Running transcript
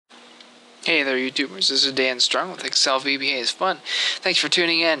Hey there, YouTubers. This is Dan Strong with Excel VBA is Fun. Thanks for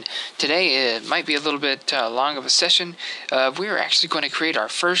tuning in. Today it might be a little bit long of a session. We're actually going to create our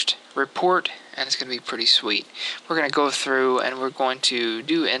first report, and it's going to be pretty sweet. We're going to go through and we're going to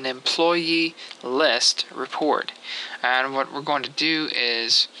do an employee list report. And what we're going to do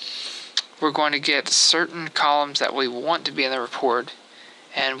is we're going to get certain columns that we want to be in the report,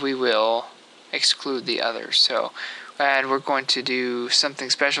 and we will exclude the others. And we're going to do something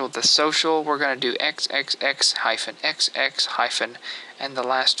special with the social. We're going to do XXX hyphen XX hyphen and the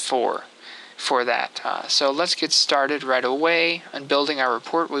last four for that. So let's get started right away on building our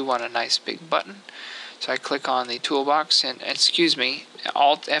report. We want a nice big button. So I click on the toolbox, and excuse me,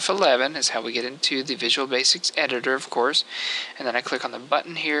 Alt F11 is how we get into the Visual Basics editor, of course. And then I click on the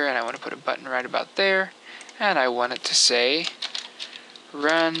button here, and I want to put a button right about there. And I want it to say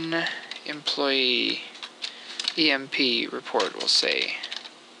Run Employee EMP report, we'll say.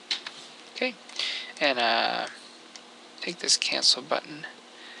 Okay, and take this cancel button,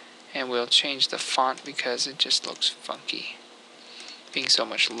 and we'll change the font because it just looks funky, being so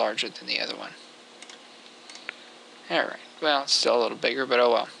much larger than the other one. Alright, well, it's still a little bigger, but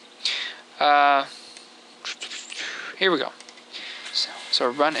oh well. Here we go. So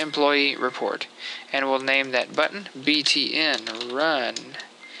run employee report, and we'll name that button BTN Run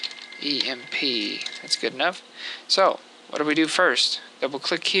EMP. That's good enough. So what do we do first? Double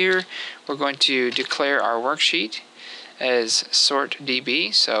click here. We're going to declare our worksheet as sort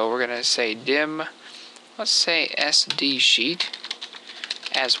DB. So we're going to say dim, let's say SD sheet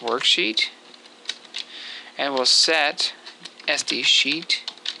as worksheet, and we'll set SD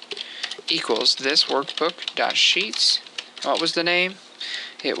sheet equals this workbook dot sheets. What was the name?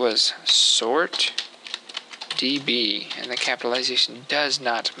 It was sort DB, and the capitalization does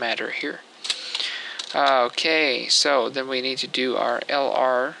not matter here. Okay, so then we need to do our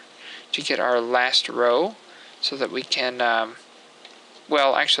LR to get our last row so that we can,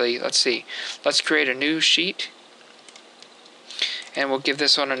 well, actually, let's see. Let's create a new sheet, and we'll give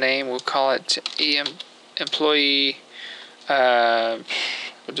this one a name. We'll call it employee, we'll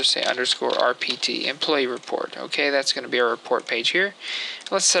just say underscore RPT, employee report. Okay, that's going to be our report page here.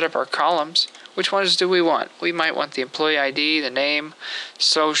 Let's set up our columns. Which ones do we want? We might want the employee ID, the name,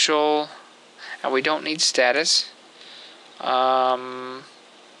 social, and we don't need status, and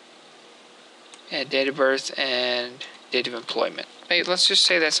date of birth and date of employment. Hey, let's just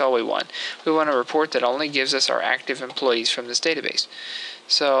say that's all we want. We want a report that only gives us our active employees from this database.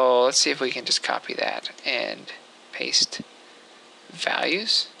 So let's see if we can just copy that and paste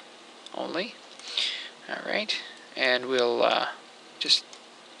values only. Alright, and we'll just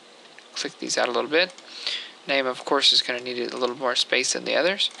click these out a little bit. Name, of course, is going to need a little more space than the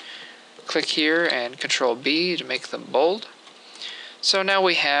others. Click here and Control B to make them bold. So now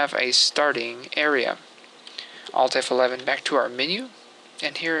we have a starting area. Alt F11 back to our menu,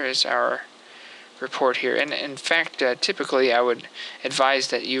 and here is our report here. And in fact, typically I would advise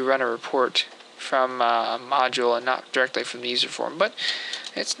that you run a report from a module and not directly from the Userform, but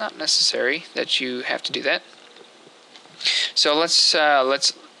it's not necessary that you have to do that. So let's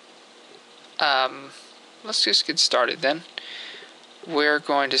just get started then. We're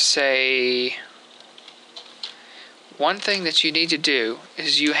going to say one thing that you need to do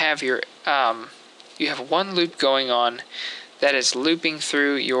is you have your you have one loop going on that is looping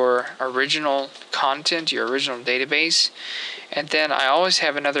through your original content, your original database, and then I always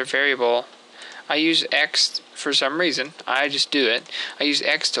have another variable. I use X for some reason. I just do it. I use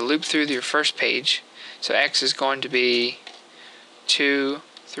X to loop through your first page. So X is going to be 2,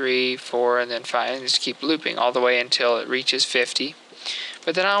 3, 4, and then 5, and just keep looping all the way until it reaches 50.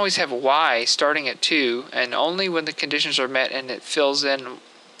 But then I always have Y starting at 2, and only when the conditions are met and it fills in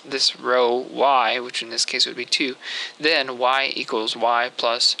this row Y, which in this case would be 2, then Y equals Y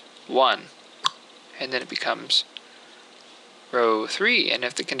plus 1. And then it becomes row 3, and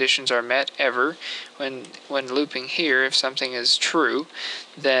if the conditions are met ever, when looping here, if something is true,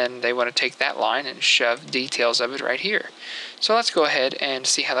 then they want to take that line and shove details of it right here. So let's go ahead and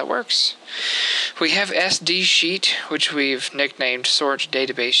see how that works. We have SD sheet, which we've nicknamed sort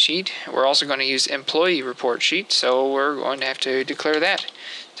database sheet. We're also going to use employee report sheet, so we're going to have to declare that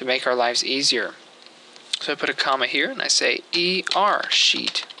to make our lives easier. So I put a comma here and I say ER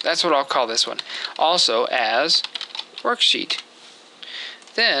sheet. That's what I'll call this one. Also as worksheet.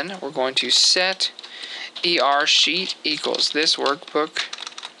 Then we're going to set ER sheet equals this workbook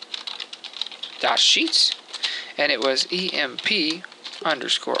dot sheets, and it was EMP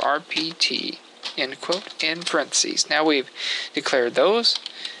underscore RPT, end quote, in parentheses. Now we've declared those,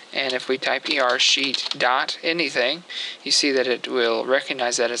 And if we type sheet dot anything, you see that it will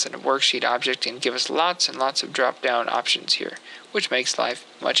recognize that as a worksheet object and give us lots and lots of drop-down options here, which makes life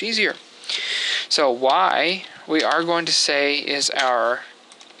much easier. So Y, we are going to say, is our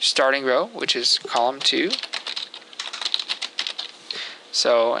starting row, which is column 2.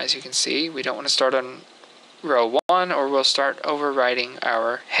 So as you can see, we don't want to start on row 1, or we'll start overwriting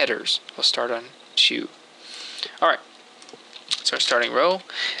our headers. We'll start on 2. All right. It's our starting row,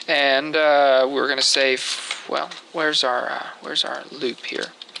 and we're going to say, well, where's our loop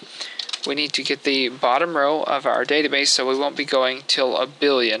here? We need to get the bottom row of our database, so we won't be going till 1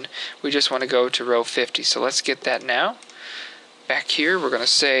 billion. We just want to go to row 50. So let's get that now. Back here, we're going to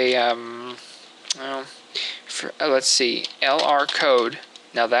say, let's see, LR code.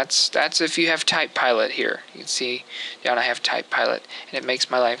 Now that's if you have Type Pilot here. You can see down I have Type Pilot, and it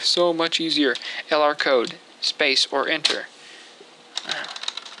makes my life so much easier. LR code, space, or enter.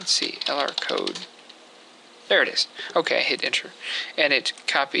 Let's see, LR code. There it is. Okay, I hit enter. And it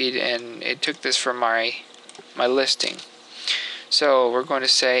copied and it took this from my listing. So we're going to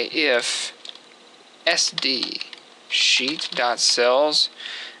say if SD sheet.cells,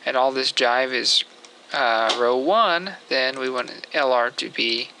 and all this jive is row 1, then we want LR to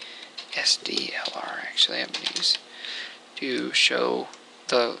be SDLR. Actually, I'm going to use to show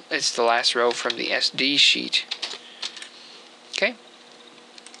it's the last row from the SD sheet. Okay.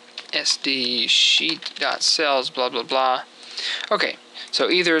 SD sheet.cells, blah, blah, blah. Okay, so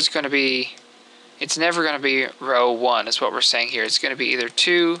either it's going to be, it's never going to be row 1 is what we're saying here. It's going to be either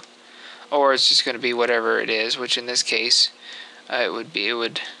 2, or it's just going to be whatever it is, which in this case, it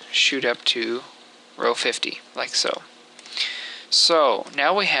would shoot up to row 50, like so. So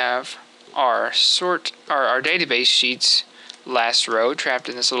now we have our database sheets last row trapped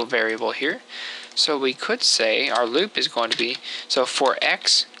in this little variable here. So we could say our loop is going to be, so for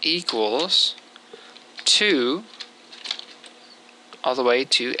x equals 2 all the way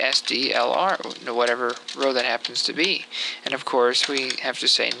to SDLR, whatever row that happens to be. And of course we have to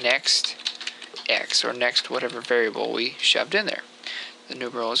say next x, or next whatever variable we shoved in there. The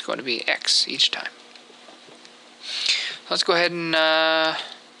numeral is going to be x each time. Let's go ahead and,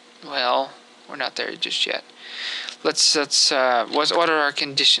 well, we're not there just yet. What are our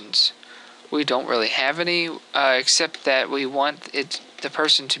conditions? We don't really have any, except that we want the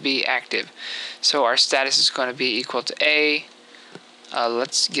person to be active. So our status is going to be equal to A.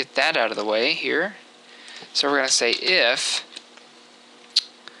 Let's get that out of the way here. So we're going to say if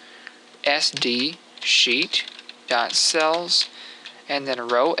SD sheet dot cells, and then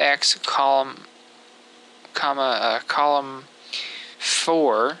row X column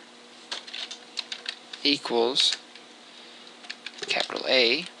 4 equals capital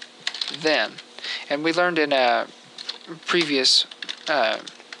A, then. And we learned in a previous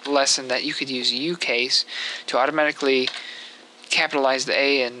lesson that you could use UCase to automatically capitalize the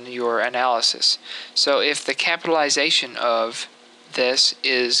A in your analysis. So if the capitalization of this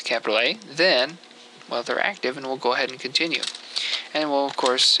is capital A, then, well, they're active, and we'll go ahead and continue. And we'll, of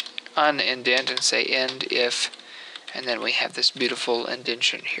course, unindent and say end if, and then we have this beautiful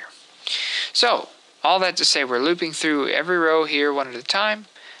indentation here. So, all that to say, we're looping through every row here one at a time,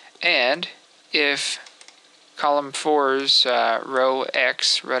 and if column 4's row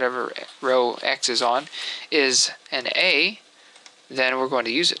X, whatever row X is on, is an A, then we're going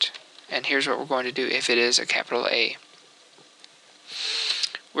to use it. And here's what we're going to do if it is a capital A.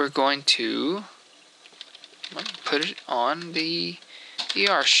 We're going to put it on the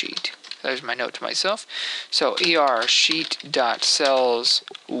ER sheet. There's my note to myself. So ER sheet.cells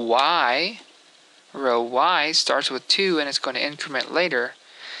Y, row Y starts with 2 and it's going to increment later.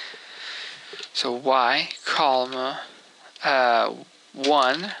 So Y column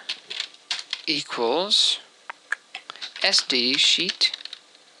 1 equals SD sheet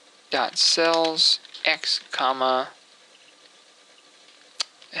dot cells X comma,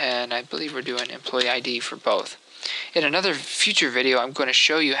 and I believe we're doing employee ID for both. In another future video, I'm going to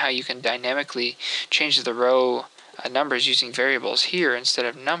show you how you can dynamically change the row numbers using variables here instead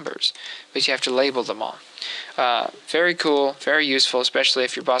of numbers, but you have to label them all. Very cool, very useful, especially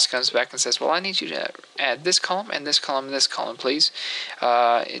if your boss comes back and says, well, I need you to add this column and this column and this column, please.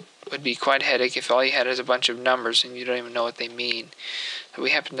 It would be quite a headache if all you had is a bunch of numbers and you don't even know what they mean. We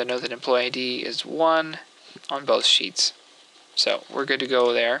happen to know that employee ID is 1 on both sheets. So we're good to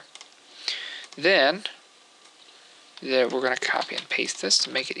go there. Then we're going to copy and paste this to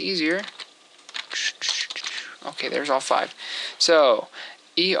make it easier. Okay, there's all 5. So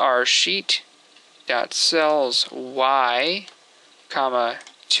ER sheet dot cells Y comma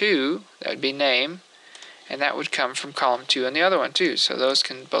 2, that would be name, and that would come from column 2 and the other one too. So those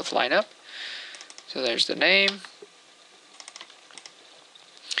can both line up. So there's the name.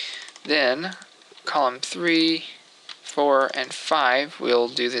 Then column 3, 4, and 5 we'll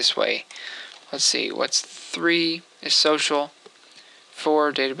do this way. Let's see, what's 3 is social,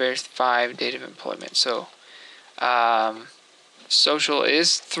 4 date of birth, 5 date of employment. So social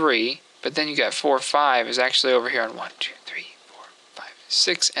is 3, but then you got 4, 5 is actually over here on 1, 2, 3, 4, 5,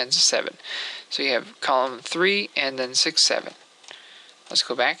 6, and 7. So you have column 3 and then 6, 7. Let's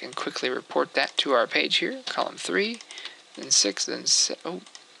go back and quickly report that to our page here. Column 3, then 6, then 7. Oh,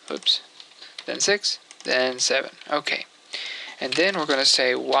 oops. Then 6, then 7. Okay. And then we're going to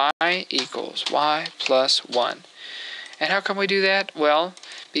say y equals y plus 1. And how can we do that? Well,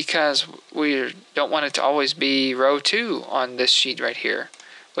 because we don't want it to always be row 2 on this sheet right here.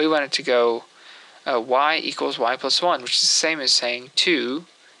 We want it to go y equals y plus 1, which is the same as saying 2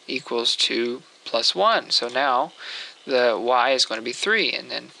 equals 2 plus 1. So now the y is going to be 3, and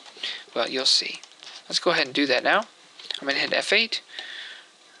then, well, you'll see. Let's go ahead and do that now. I'm going to hit F8.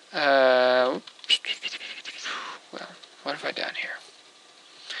 Well, what have I done here?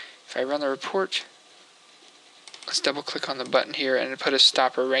 If I run the report, let's double click on the button here and put a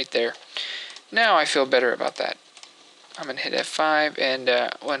stopper right there. Now I feel better about that. I'm going to hit F5, and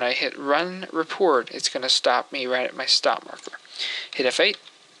when I hit run report, it's going to stop me right at my stop marker. Hit F8,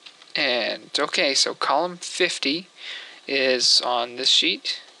 and okay, so column 50 is on this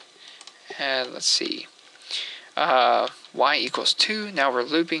sheet. And let's see. Y equals 2. Now we're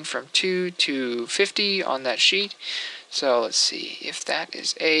looping from 2 to 50 on that sheet. So let's see if that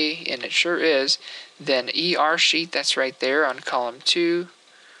is A, and it sure is. Then ER sheet, that's right there on column 2,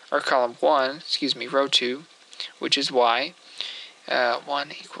 or column 1, excuse me, row 2, which is Y.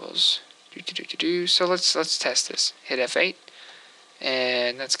 1 equals So let's test this. Hit F8,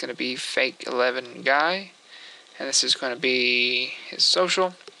 and that's going to be fake 11 guy, and this is going to be his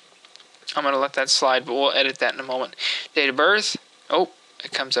social. I'm going to let that slide, but we'll edit that in a moment. Date of birth, oh,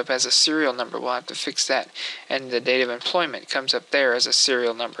 it comes up as a serial number. We'll have to fix that. And the date of employment comes up there as a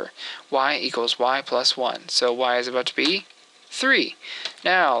serial number. Y equals y plus 1. So y is about to be 3.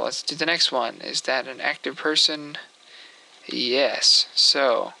 Now, let's do the next one. Is that an active person? Yes.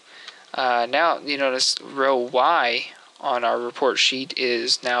 So, now you notice row Y on our report sheet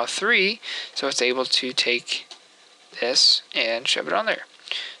is now 3. So it's able to take this and shove it on there.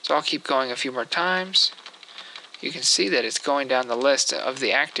 So I'll keep going a few more times. You can see that it's going down the list of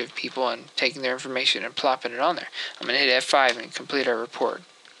the active people and taking their information and plopping it on there. I'm going to hit F5 and complete our report.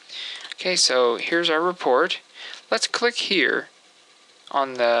 Okay, so here's our report. Let's click here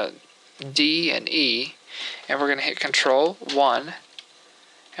on the D and E, and we're going to hit Control 1.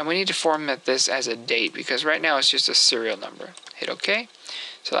 And we need to format this as a date, because right now it's just a serial number. Hit OK.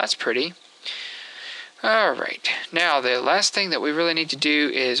 So that's pretty. Alright, now the last thing that we really need to do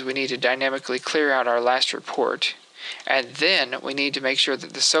is we need to dynamically clear out our last report, and then we need to make sure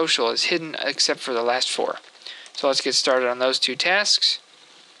that the social is hidden except for the last 4. So let's get started on those 2 tasks.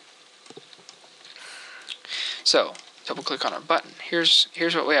 So, double click on our button. Here's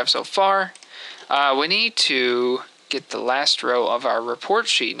what we have so far. We need to get the last row of our report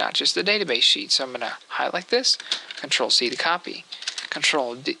sheet, not just the database sheet. So I'm going to highlight this, Control C to copy,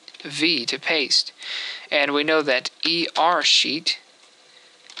 Control V to paste. And we know that ER sheet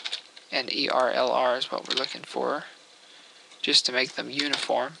and ERLR is what we're looking for, just to make them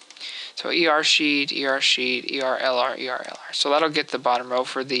uniform. So ER sheet, ERLR, ERLR. So that'll get the bottom row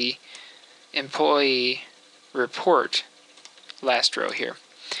for the employee report last row here.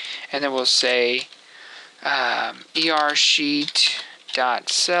 And then we'll say ER sheet dot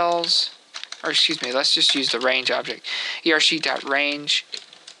cells, or excuse me, let's just use the range object. ER sheet dot range.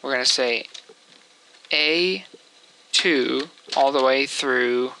 We're going to say A2 all the way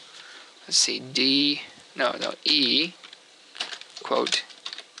through, let's see, E, quote,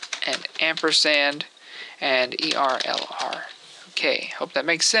 and ampersand, and ERLR. Okay, hope that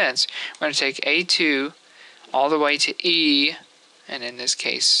makes sense. We're going to take A2 all the way to E, and in this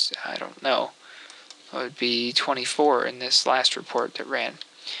case, I don't know, it would be 24 in this last report that ran.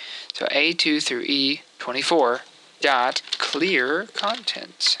 So A2 through E24 dot clear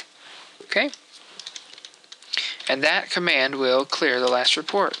content. Okay? And that command will clear the last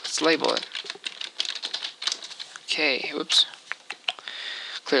report. Let's label it. Okay, whoops.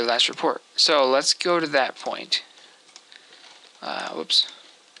 Clear the last report. So let's go to that point. Whoops.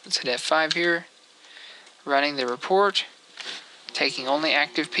 Let's hit F5 here. Running the report. Taking only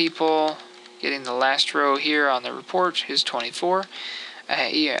active people. Getting the last row here on the report is 24.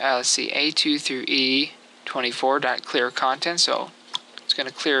 Let's see, A2 through E24 dot clear content. So It's going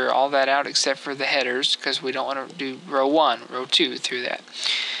to clear all that out except for the headers because we don't want to do row 1, row 2 through that.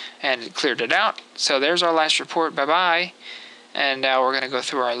 And it cleared it out. So there's our last report. Bye-bye. And now we're going to go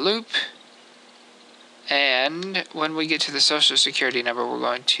through our loop. And when we get to the social security number, we're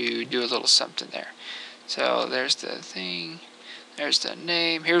going to do a little something there. So there's the thing. There's the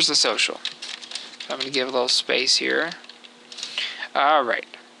name. Here's the social. So I'm going to give a little space here. All right.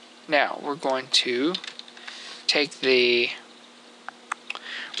 Now we're going to take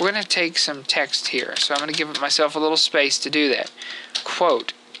some text here. So I'm going to give myself a little space to do that.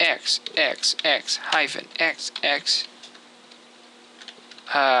 Quote XXX hyphen XX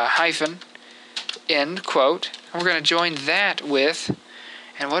hyphen end quote. And we're going to join that with,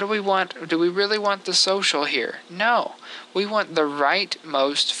 and what do we want? Do we really want the social here? No. We want the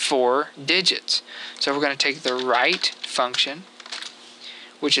rightmost 4 digits. So we're going to take the right function,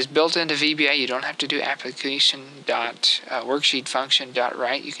 which is built into VBA. You don't have to do application.worksheet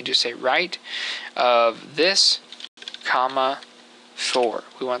function.write. You can just say right of this, comma, 4.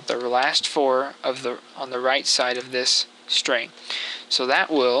 We want the last 4 of on the right side of this string. So that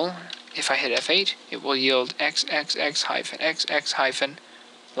will, if I hit F8, it will yield XXX hyphen XX hyphen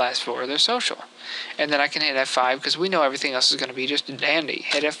last 4 of their social. And then I can hit F5 because we know everything else is going to be just dandy.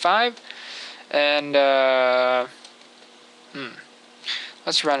 Hit F5 and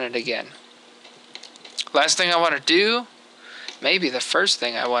let's run it again. Last thing I want to do, maybe the first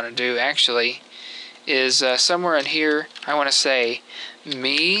thing I want to do actually, is somewhere in here I want to say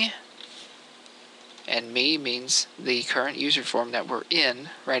me, and me means the current user form that we're in,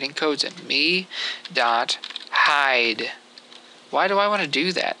 writing codes in. Me dot hide. Why do I want to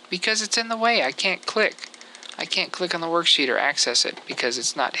do that? Because it's in the way. I can't click. I can't click on the worksheet or access it because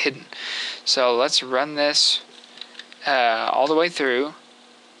it's not hidden. So let's run this all the way through.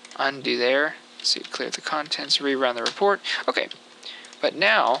 Undo there. See, clear the contents, rerun the report. Okay, but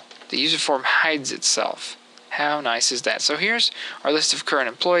now the user form hides itself. How nice is that? So here's our list of current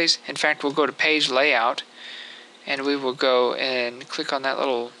employees. In fact, we'll go to page layout and we will go and click on that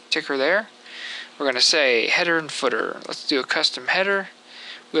little ticker there. We're going to say header and footer. Let's do a custom header.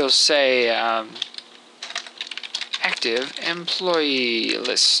 We'll say active employee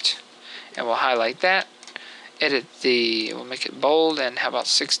list, and we'll highlight that. We'll make it bold, and how about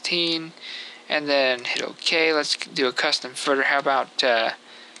 16? And then hit OK. Let's do a custom footer. How about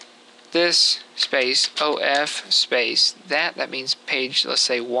this space OF space that? That means page, let's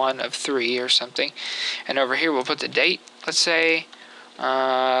say 1 of 3 or something. And over here we'll put the date. Let's say,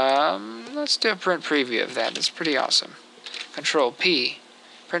 let's do a print preview of that. That's pretty awesome. Control P,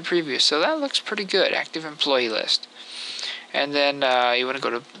 print preview. So that looks pretty good. Active employee list. And then you want to go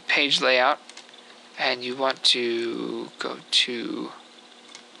to page layout. And you want to go to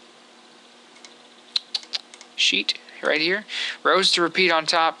sheet right here. Rows to repeat on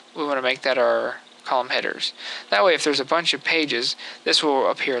top. We want to make that our column headers. That way if there's a bunch of pages, this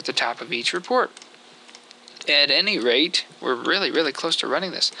will appear at the top of each report. At any rate, we're really, really close to running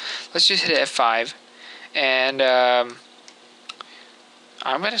this. Let's just hit F5. And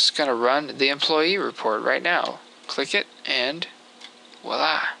I'm just going to run the employee report right now. Click it and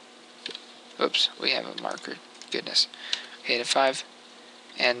voila. Oops, we have a marker. Goodness. Okay, hit F5.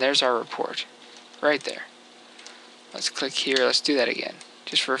 And there's our report. Right there. Let's click here. Let's do that again.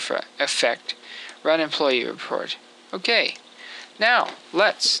 Just for effect. Run employee report. Okay. Now,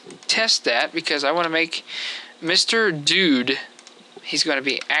 let's test that because I want to make Mr. Dude, he's going to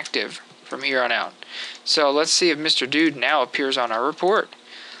be active from here on out. So let's see if Mr. Dude now appears on our report.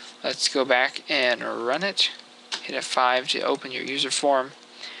 Let's go back and run it. Hit F5 to open your user form.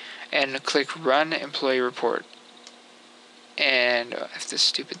 And click Run Employee Report. And if this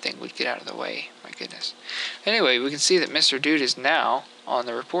stupid thing would get out of the way, my goodness. Anyway, we can see that Mr. Dude is now on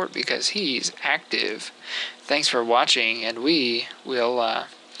the report because he's active. Thanks for watching, and we will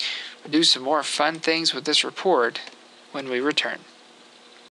do some more fun things with this report when we return.